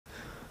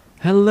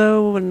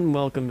Hello and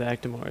welcome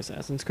back to more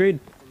Assassin's Creed.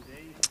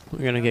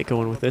 We're gonna get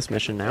going with this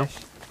mission now.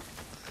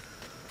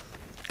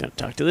 Gotta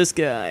talk to this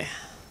guy.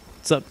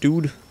 What's up,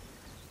 dude?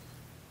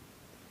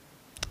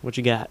 What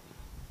you got?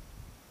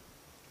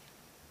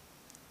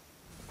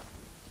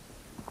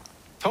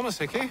 Thomas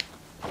Hickey?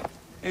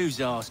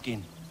 Who's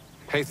asking?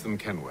 Haytham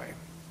Kenway.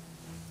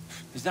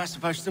 Is that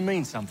supposed to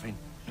mean something?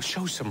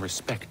 Show some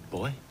respect,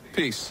 boy.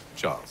 Peace,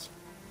 Charles.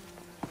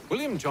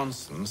 William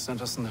Johnson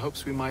sent us in the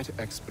hopes we might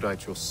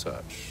expedite your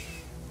search.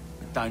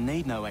 Don't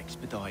need no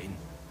expediting.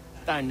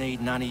 Don't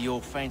need none of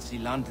your fancy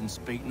London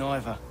speak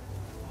neither.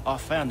 I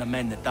found the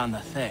men that done the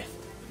theft.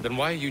 Then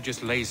why are you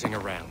just lazing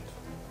around?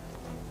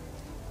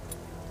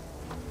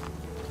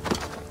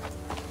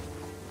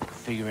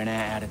 Figuring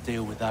out how to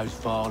deal with those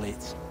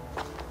varlets.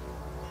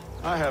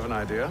 I have an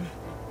idea.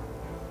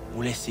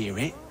 Well, let's hear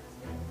it.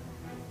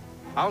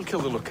 I'll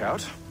kill the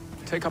lookout,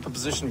 take up a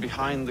position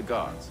behind the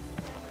guards.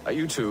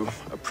 You two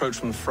approach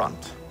from the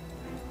front.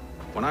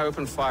 When I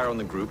open fire on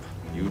the group,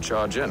 you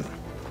charge in.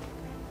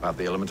 Have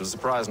the element of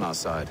surprise on our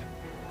side.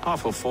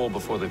 Half will fall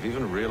before they've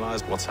even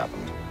realized what's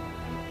happened.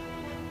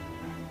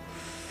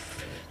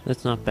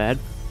 That's not bad.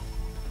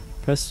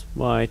 Press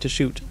Y to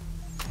shoot.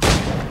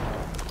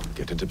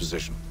 Get into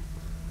position.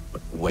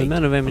 But The wait.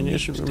 amount of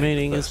ammunition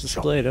remaining is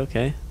displayed,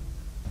 okay.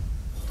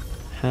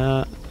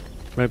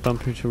 Right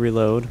bumper to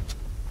reload.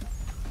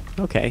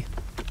 Okay.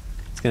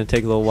 It's gonna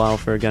take a little while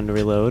for a gun to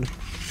reload.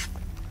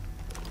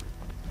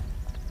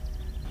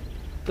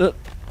 I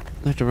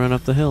have to run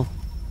up the hill.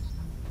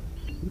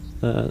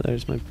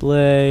 There's my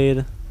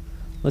blade.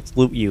 Let's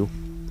loot you.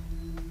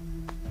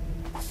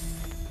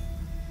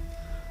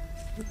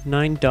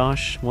 9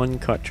 dosh, 1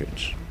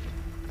 cartridge.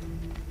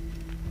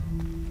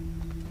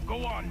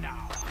 Go on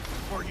now,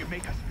 before you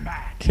make us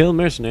mad. Kill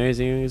mercenaries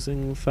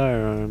using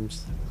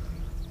firearms.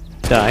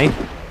 Die.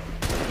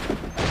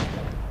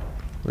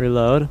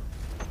 Reload.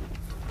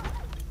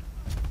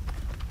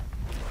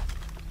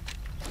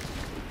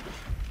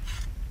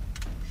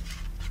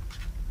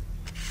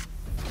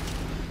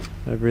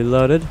 I've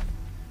reloaded.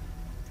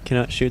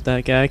 Cannot shoot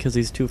that guy because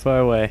he's too far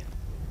away.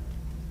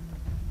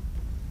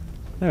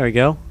 There we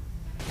go.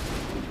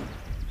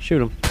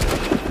 Shoot him.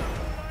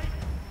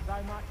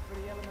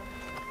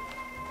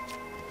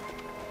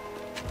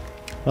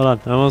 Hold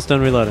on, I'm almost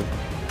done reloading.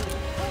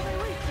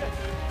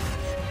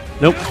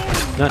 Nope,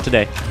 not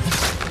today.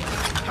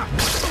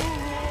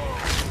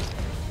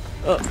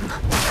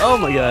 Oh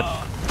my god.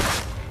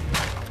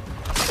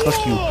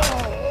 Fuck you.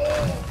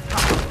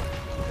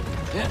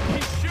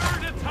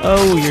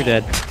 Oh, you're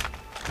dead.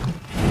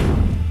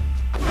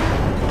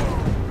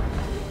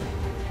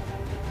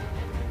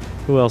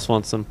 Who else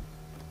wants them?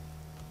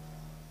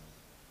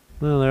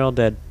 Well, they're all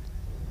dead.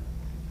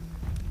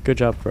 Good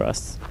job for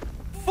us.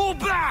 Fall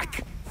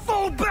back!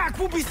 Fall back!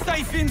 We'll be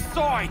safe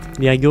inside!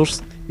 Yeah, you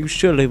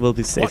surely will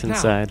be safe What now?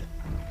 inside.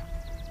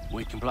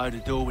 We can blow the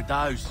door with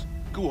those.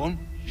 Go on,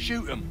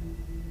 shoot them.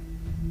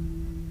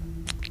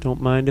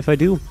 Don't mind if I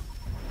do.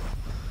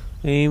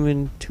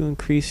 Aim to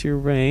increase your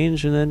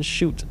range and then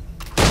shoot.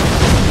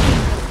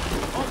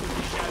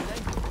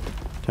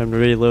 Time to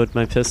reload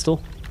my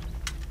pistol.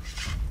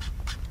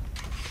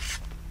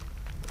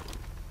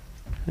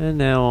 And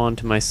now on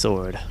to my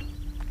sword.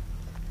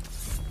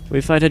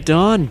 We fight at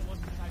dawn!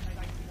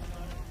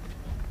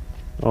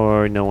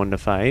 Or no one to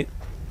fight.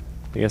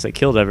 I guess I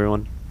killed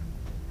everyone.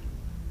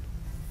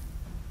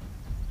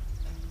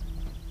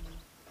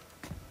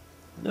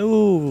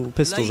 No,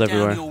 pistols Lay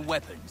everywhere. down your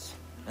weapons,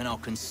 and I'll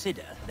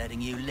consider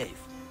letting you live.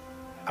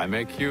 I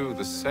make you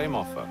the same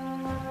offer.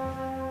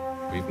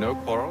 We've no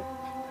quarrel.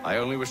 I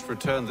only wish to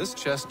return this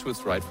chest to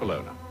its rightful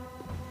owner.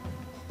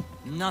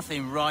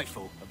 Nothing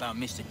rightful about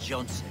Mr.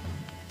 Johnson.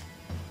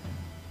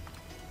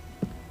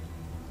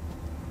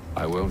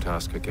 I won't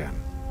ask again.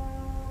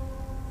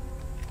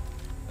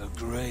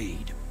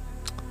 Agreed.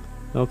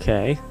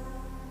 Okay.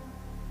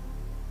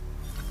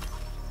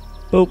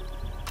 Boop.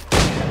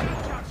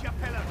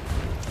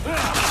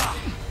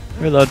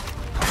 Reload.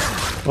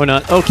 Or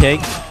not. Okay.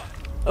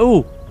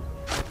 Oh!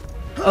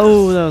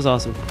 Oh, that was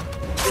awesome.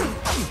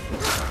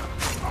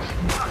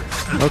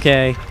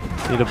 Okay.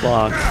 Need a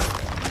block.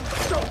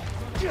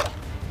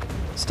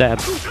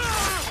 Stab.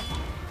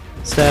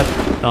 Stab.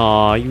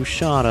 Aw, you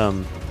shot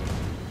him.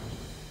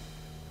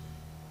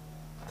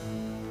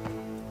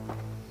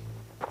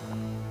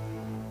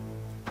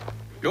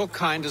 Your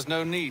kind has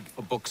no need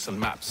for books and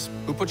maps.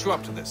 Who put you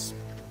up to this?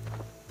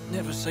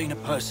 Never seen a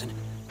person.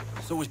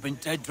 It's always been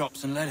dead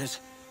drops and letters.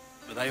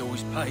 But they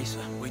always pay, so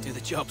we do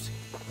the jobs.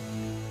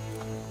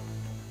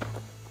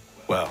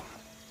 Well,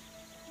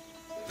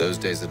 those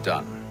days are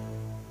done.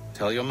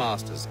 Tell your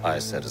masters I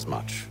said as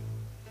much.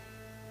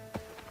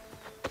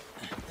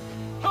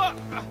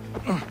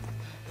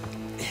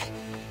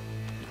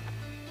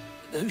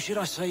 Who should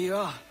I say you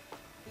are?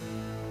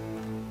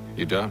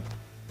 You don't?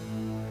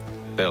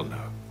 They'll know.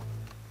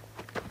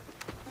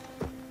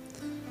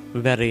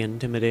 Very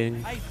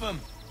intimidating. Haytham,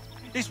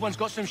 this one's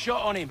got some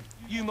shot on him.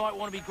 You might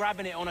want to be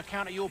grabbing it on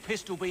account of your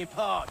pistol being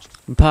parched.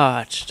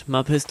 Parched.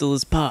 My pistol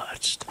is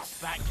parched.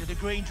 Back to the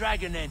Green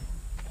Dragon then.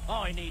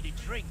 I need a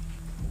drink.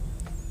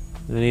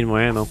 I need more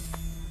ammo.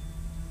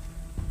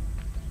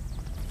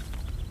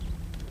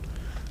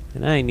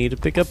 And I need to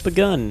pick up a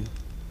gun.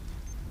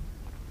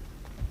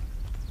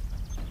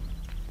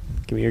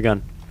 Give me your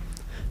gun.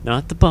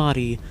 Not the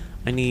body.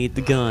 I need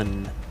the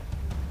gun.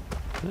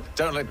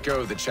 Don't let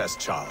go of the chest,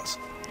 Charles.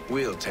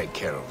 We'll take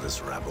care of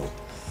this rabble.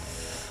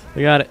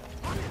 I got it.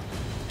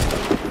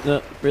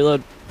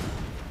 Reload.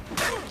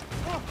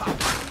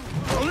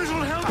 A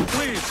little help,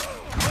 please.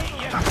 Quit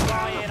your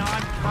crying,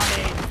 I'm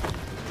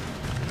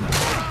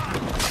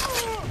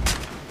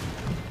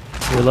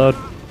coming. Reload.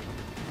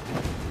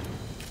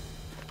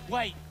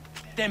 Wait,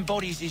 them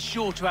bodies is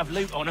sure to have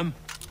loot on them.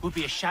 Would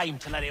be a shame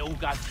to let it all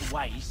go to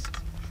waste.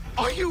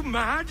 Are you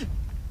mad?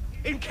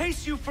 In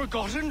case you've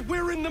forgotten,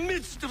 we're in the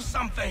midst of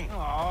something.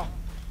 Aw,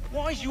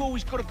 why's you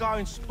always gotta go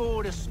and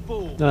spore the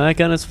spore? No, that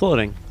gun is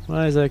floating.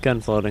 Why is that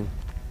gun floating?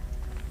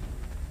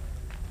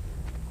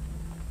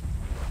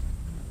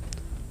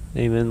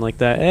 Aim in like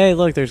that. Hey,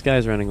 look, there's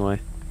guys running away.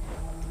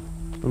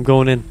 I'm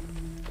going in.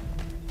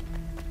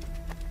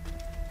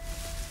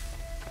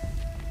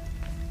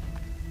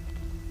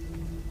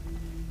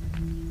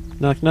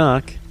 Knock,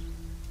 knock.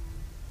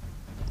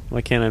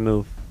 Why can't I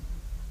move?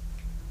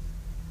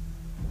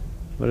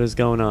 What is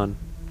going on?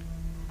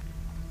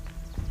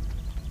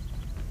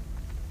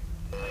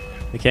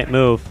 I can't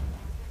move.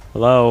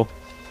 Hello?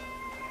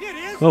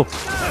 Oh.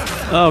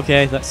 Oh,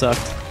 okay, that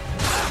sucked.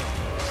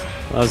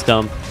 That was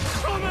dumb.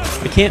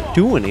 I can't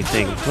do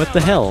anything. What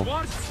the hell?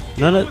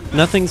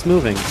 Nothing's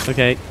moving.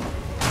 Okay.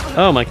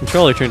 Oh, my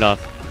controller turned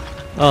off.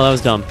 Oh, that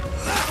was dumb.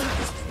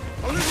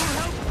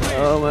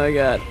 Oh my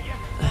god.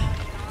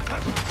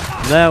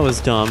 That was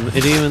dumb. It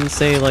didn't even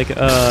say, like,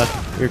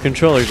 your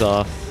controller's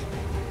off.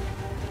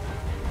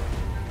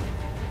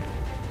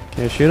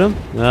 Can I shoot him?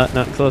 No,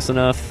 not close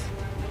enough.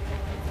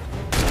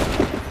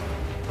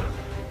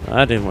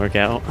 That didn't work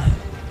out.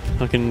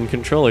 Fucking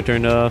controller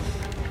turned off.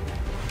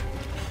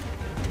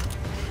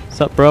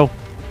 What's up, bro?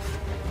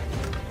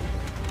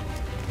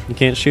 You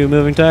can't shoot a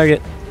moving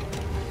target.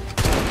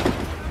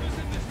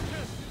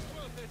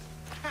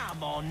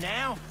 Come on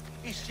now.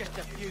 It's just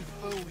a few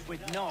fools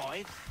with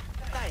knives.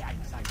 They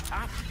ain't so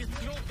tough.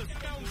 It's not the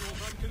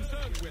scoundrels I'm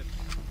concerned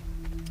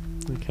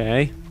with.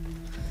 Okay.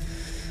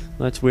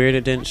 That's weird.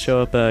 It didn't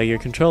show up your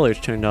controller's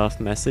turned off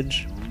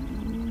message.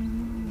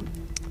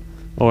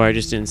 Or I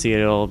just didn't see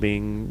it all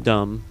being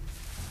dumb.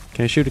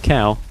 Can I shoot a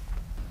cow?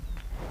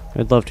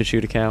 I'd love to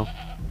shoot a cow.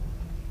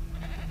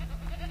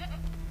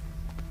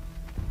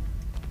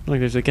 Look,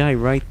 there's a guy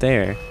right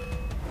there.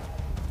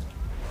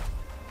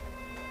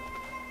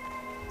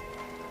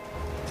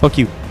 Fuck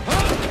you.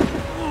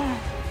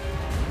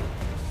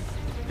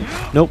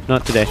 Nope,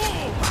 not today.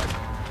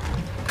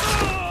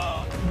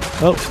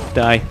 Oh,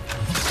 die.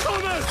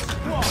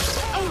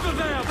 Over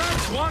there,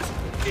 that's what.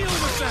 Deal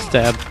with them.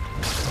 Stab.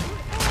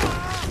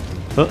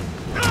 Oh.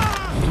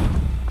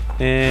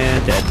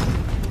 And dead.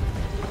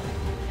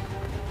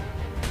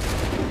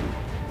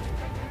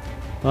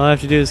 All I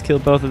have to do is kill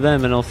both of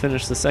them and I'll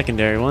finish the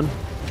secondary one.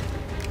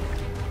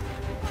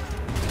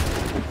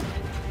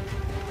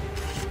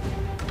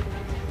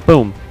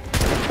 Boom.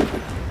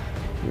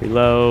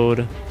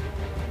 Reload.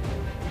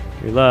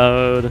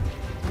 Reload.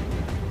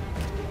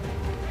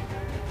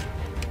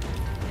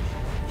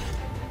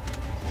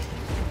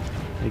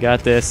 I got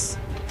this.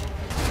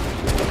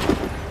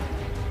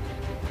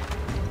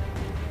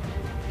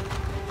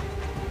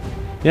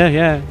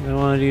 Yeah, I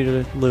wanted you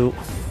to loot.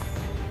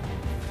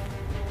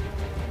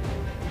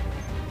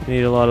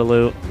 Need a lot of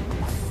loot.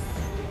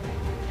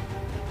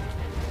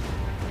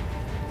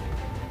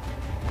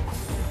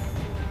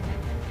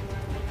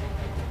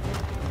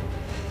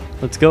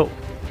 Let's go.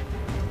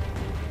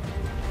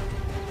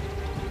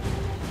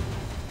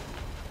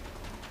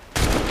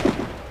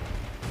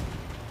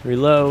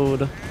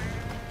 Reload.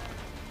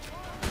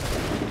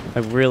 I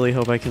really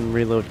hope I can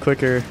reload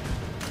quicker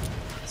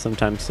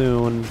sometime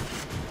soon.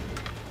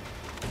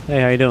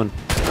 Hey, how you doing?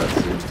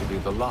 That seems to be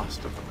the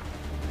last of them.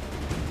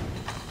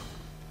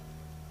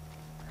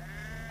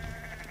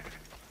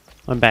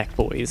 I'm back,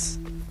 boys.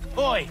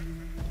 Oi!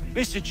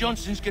 Mr.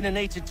 Johnson's gonna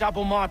need to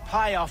double my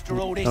pay after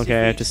all this. Okay, if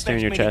I he have to stare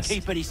in expects your me chest. to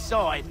keep at his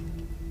side.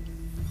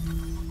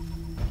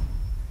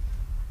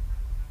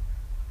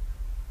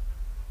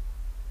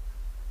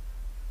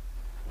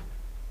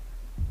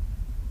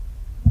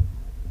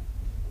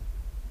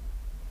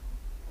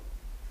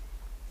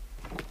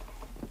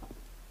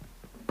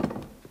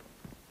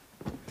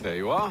 There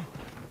you are.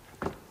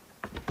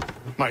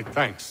 My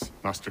thanks,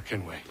 Master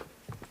Kenway.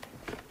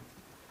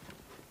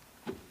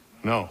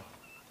 Now,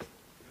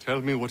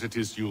 tell me what it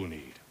is you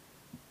need.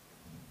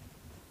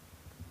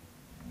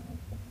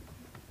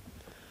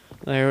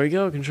 There we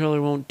go.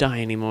 Controller won't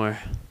die anymore.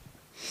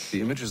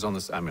 The images on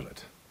this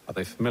amulet, are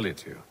they familiar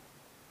to you?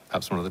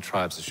 Perhaps one of the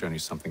tribes has shown you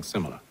something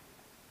similar.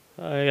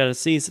 I gotta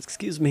seize.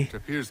 Excuse me. It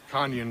appears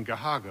Kanyan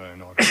Gahaga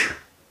in order.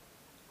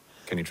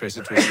 Can you trace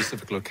it to a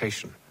specific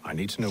location? I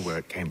need to know where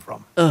it came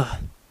from.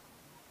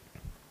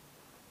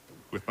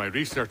 With my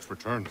research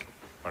returned,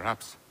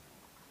 perhaps.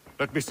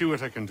 Let me see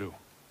what I can do.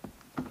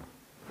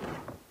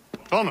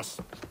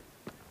 Thomas,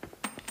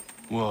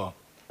 What?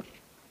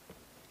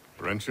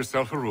 rent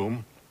yourself a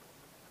room.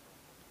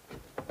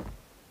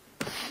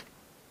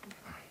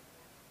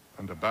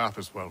 And a bath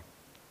as well.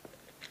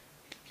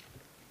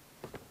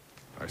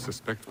 I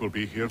suspect we'll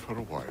be here for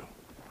a while.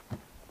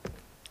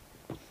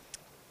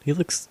 He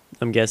looks,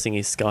 I'm guessing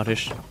he's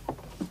Scottish.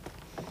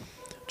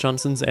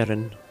 Johnson's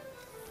Erin.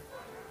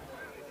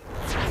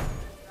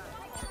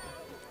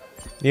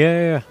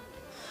 Yeah.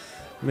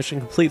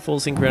 Mission complete, full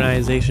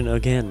synchronization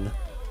again.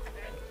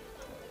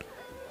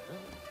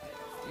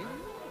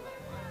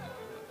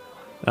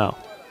 Oh.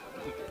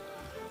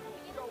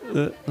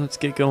 Let's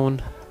get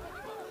going.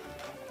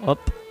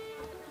 Up.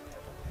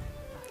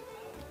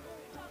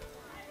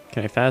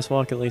 Can I fast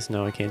walk at least?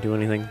 No, I can't do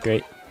anything.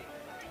 Great.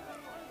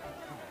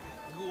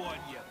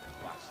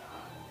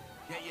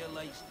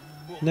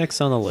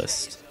 Next on the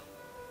list.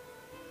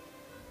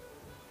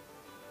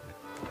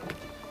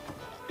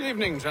 Good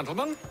evening,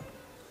 gentlemen.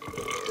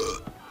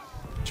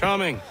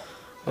 Charming.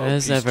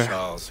 As peace, ever.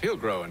 Charles. He'll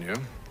grow on you.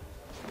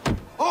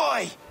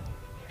 Oi!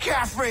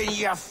 Catherine,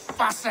 you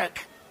fussock!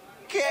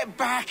 Get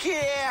back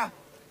here!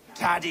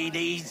 Daddy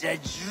needs a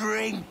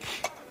drink!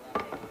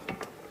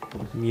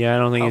 Yeah, I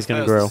don't think he's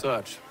gonna How's grow. the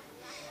search?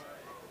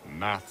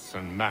 Maths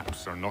and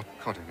maps are not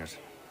cutting it.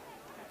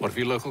 What of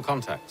your local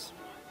contacts?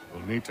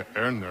 We'll need to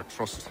earn their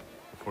trust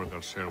before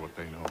they'll share what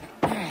they know.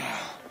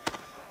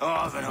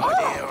 I've an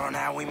idea on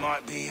how we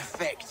might be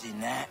affecting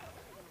that.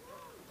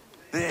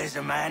 There's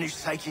a man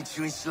who's taken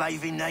to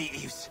enslaving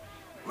natives.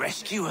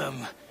 Rescue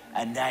them,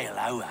 and they'll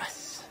owe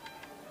us.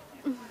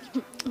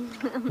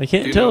 I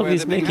can't you tell know if where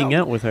he's they're being making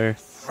held? out with her.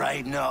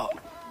 Afraid not.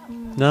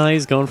 No,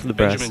 he's going for the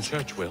Benjamin breast.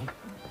 Church will.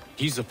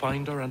 He's a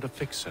finder and a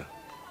fixer.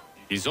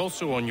 He's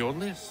also on your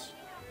list.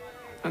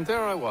 And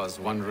there I was,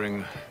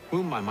 wondering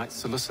whom I might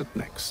solicit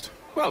next.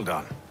 Well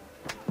done.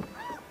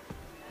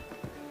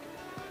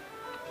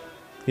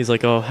 He's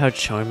like, oh, how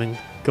charming.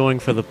 Going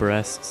for the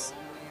breasts.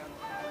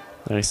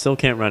 And I still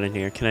can't run in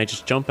here. Can I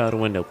just jump out a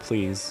window,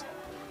 please?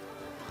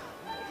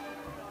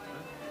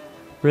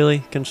 Really?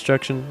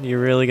 Construction? You're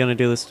really gonna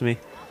do this to me?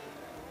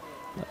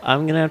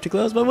 I'm gonna have to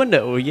close my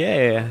window,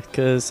 yeah!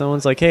 Because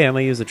someone's like, hey, I'm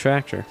gonna use a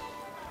tractor.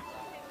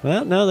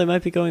 Well, no, they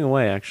might be going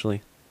away,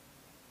 actually.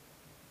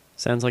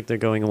 Sounds like they're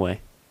going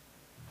away.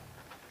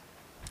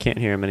 Can't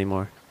hear him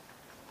anymore.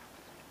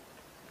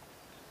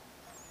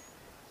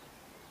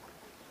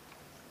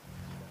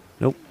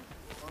 Nope.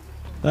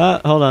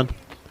 Ah, hold on.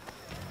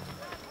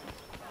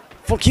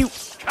 Fuck you!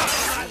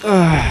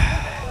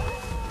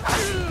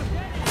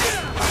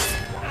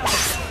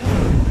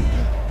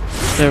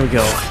 There we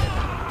go.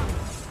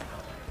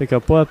 Pick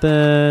up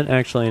weapon.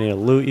 Actually, I need to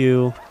loot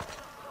you.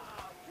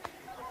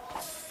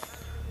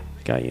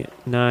 Got you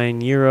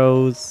 9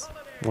 euros.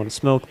 1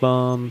 smoke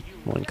bomb.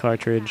 1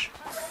 cartridge.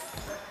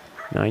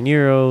 9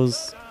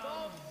 euros.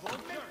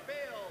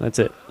 That's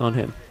it on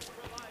him.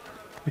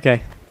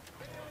 Okay.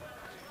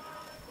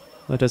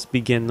 Let us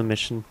begin the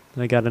mission.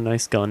 I got a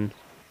nice gun.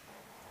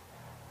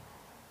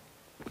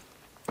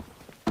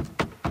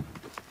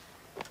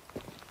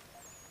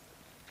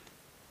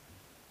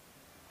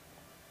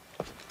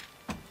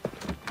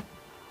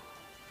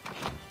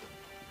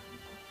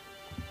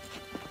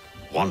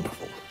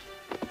 Wonderful.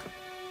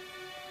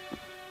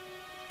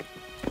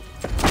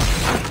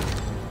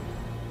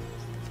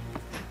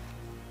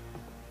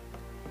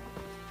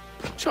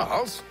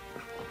 Charles?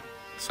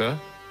 Sir?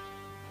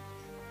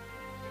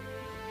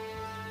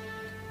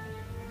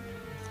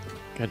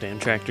 Goddamn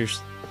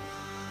tractors.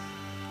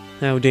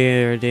 How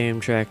dare damn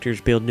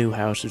tractors build new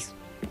houses.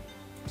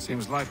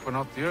 Seems like we're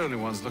not the only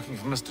ones looking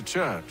for Mr.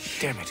 Church.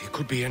 Damn it, he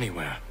could be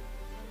anywhere.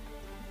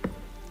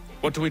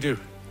 What do we do?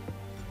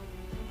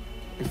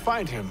 We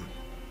find him.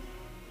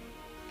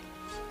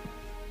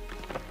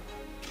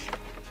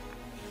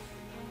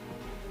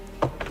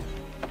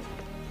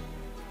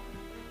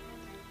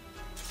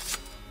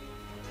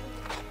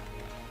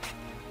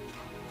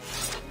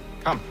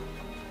 Come.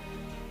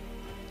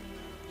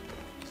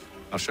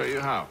 I'll show you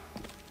how.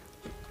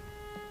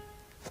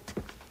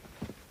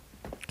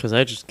 Because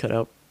I just cut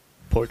out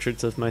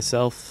portraits of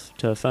myself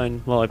to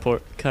find... Well, I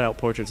cut out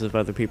portraits of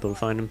other people to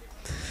find them.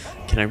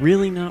 Can I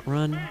really not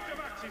run?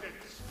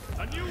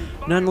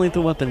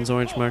 Non-lethal weapons.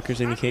 Orange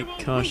markers indicate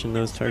caution.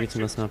 Those targets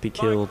must not be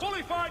killed.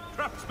 Qualified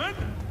craftsmen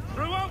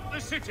throughout the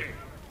city.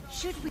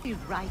 Should we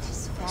write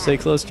as fast? Stay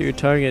close to your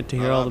target to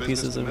hear all the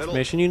pieces of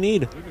information you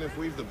need. Even if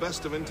we've the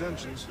best of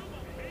intentions.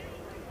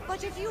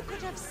 But if you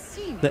could have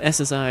seen The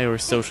SSI, or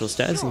Social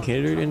Status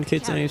Indicator,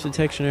 indicates any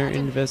detection or during the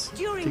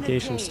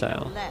investigation day,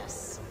 style. no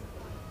less.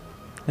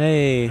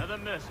 Hey, Another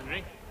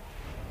mercenary.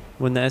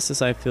 when the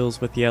SSI fills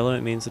with yellow,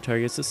 it means the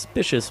target's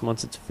suspicious.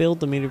 Once it's filled,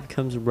 the meter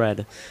becomes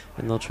red,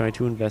 and they'll try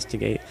to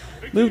investigate.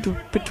 Move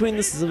between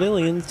the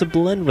civilians to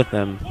blend with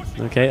them.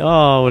 Okay,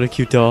 oh, what a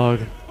cute dog.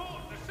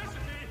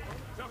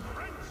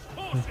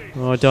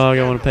 Oh, dog,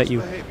 I want to pet you.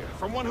 Behavior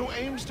from one who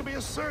aims to be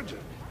a surgeon.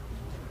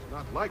 It's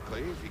not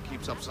likely if he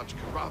keeps up such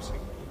carousing.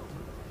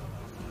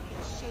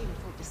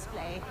 shameful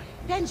display,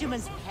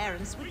 Benjamin's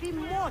parents would be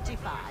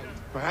mortified.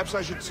 Perhaps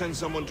I should send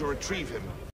someone to retrieve him.